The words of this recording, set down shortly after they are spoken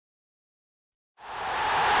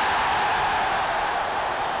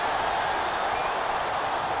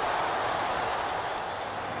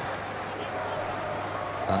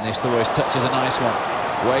Van Nistelrooy's touch is a nice one.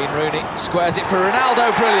 Wayne Rooney squares it for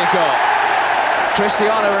Ronaldo, brilliant goal.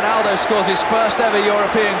 Cristiano Ronaldo scores his first ever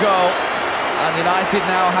European goal, and United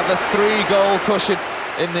now have a 3-goal cushion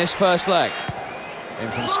in this first leg. In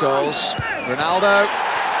from Scholes, Ronaldo.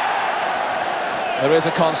 There is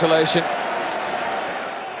a consolation.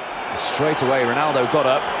 Straight away Ronaldo got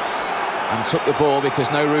up and took the ball, because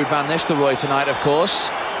no Ruud van Nistelrooy tonight, of course.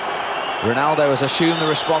 Ronaldo has assumed the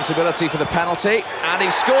responsibility for the penalty, and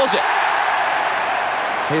he scores it.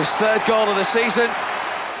 His 3rd goal of the season.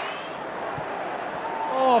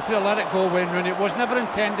 Oh, if you let it go, Wayne Rooney. It was never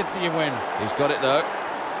intended for you, Wayne. He's got it though.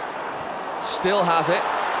 Still has it.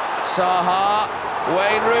 Zaha,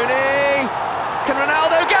 Wayne Rooney. Can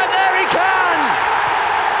Ronaldo get there? He can!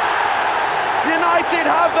 United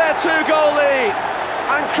have their 2-goal lead.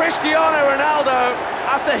 And Cristiano Ronaldo,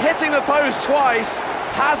 after hitting the post twice,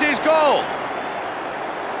 has his goal.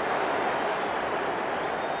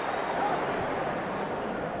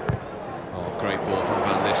 Oh, great ball from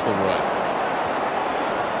Van Nistelrooy.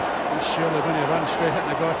 He's surely going to run straight at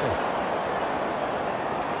Nagati.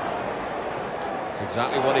 That's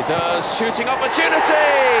exactly what he does. Shooting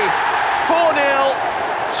opportunity! 4-0,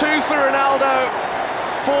 2 for Ronaldo,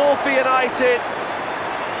 4 for United.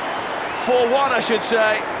 4-1, I should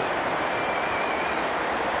say.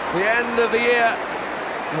 The end of the year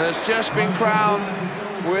has just been crowned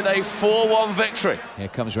with a 4-1 victory. Here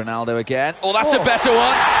comes Ronaldo again. Oh, that's a better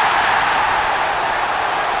one.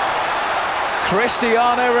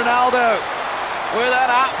 Cristiano Ronaldo with an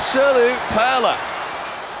absolute perler.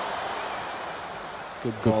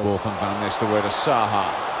 Good ball from Van Nistelrooy to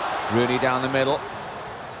Zaha. Rooney down the middle.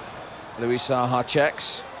 Louis Zaha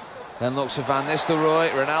checks. Then looks for Van Nistelrooy.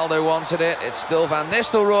 Ronaldo wanted it. It's still Van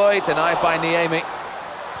Nistelrooy, denied by Niemi.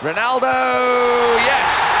 Ronaldo,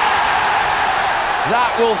 yes!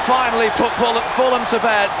 That will finally put Fulham to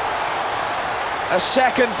bed. A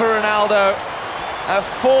 2nd for Ronaldo, a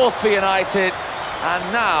 4th for United,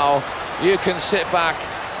 and now you can sit back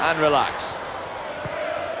and relax.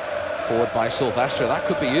 Forward by Silvestre. That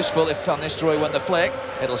could be useful if Van Nistelrooy won the flick.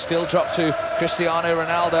 It'll still drop to Cristiano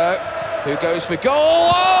Ronaldo, who goes for goal.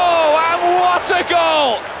 Oh, and what a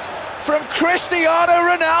goal from Cristiano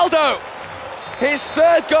Ronaldo! His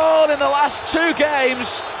 3rd goal in the last 2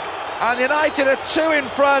 games, and United are 2 in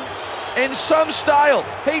front in some style.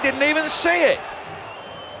 He didn't even see it.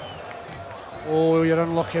 Oh, you're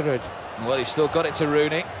unlucky, Ruud. Well, he's still got it to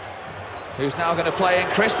Rooney, who's now going to play in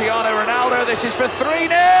Cristiano Ronaldo. This is for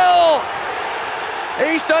 3-0.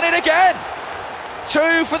 He's done it again.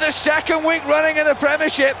 2 for the 2nd week running in the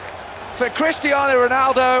Premiership for Cristiano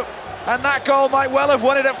Ronaldo, and that goal might well have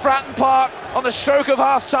won it at Fratton Park on the stroke of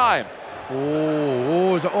half-time.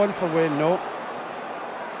 Oh, is it on for Wayne? No.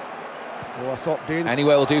 Oh, I thought Dane's...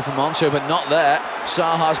 Anywhere will do for Moncho, but not there.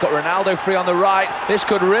 Zaha's got Ronaldo free on the right. This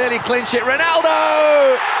could really clinch it.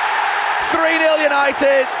 Ronaldo! 3-0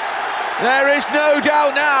 United. There is no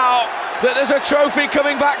doubt now that there's a trophy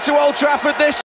coming back to Old Trafford this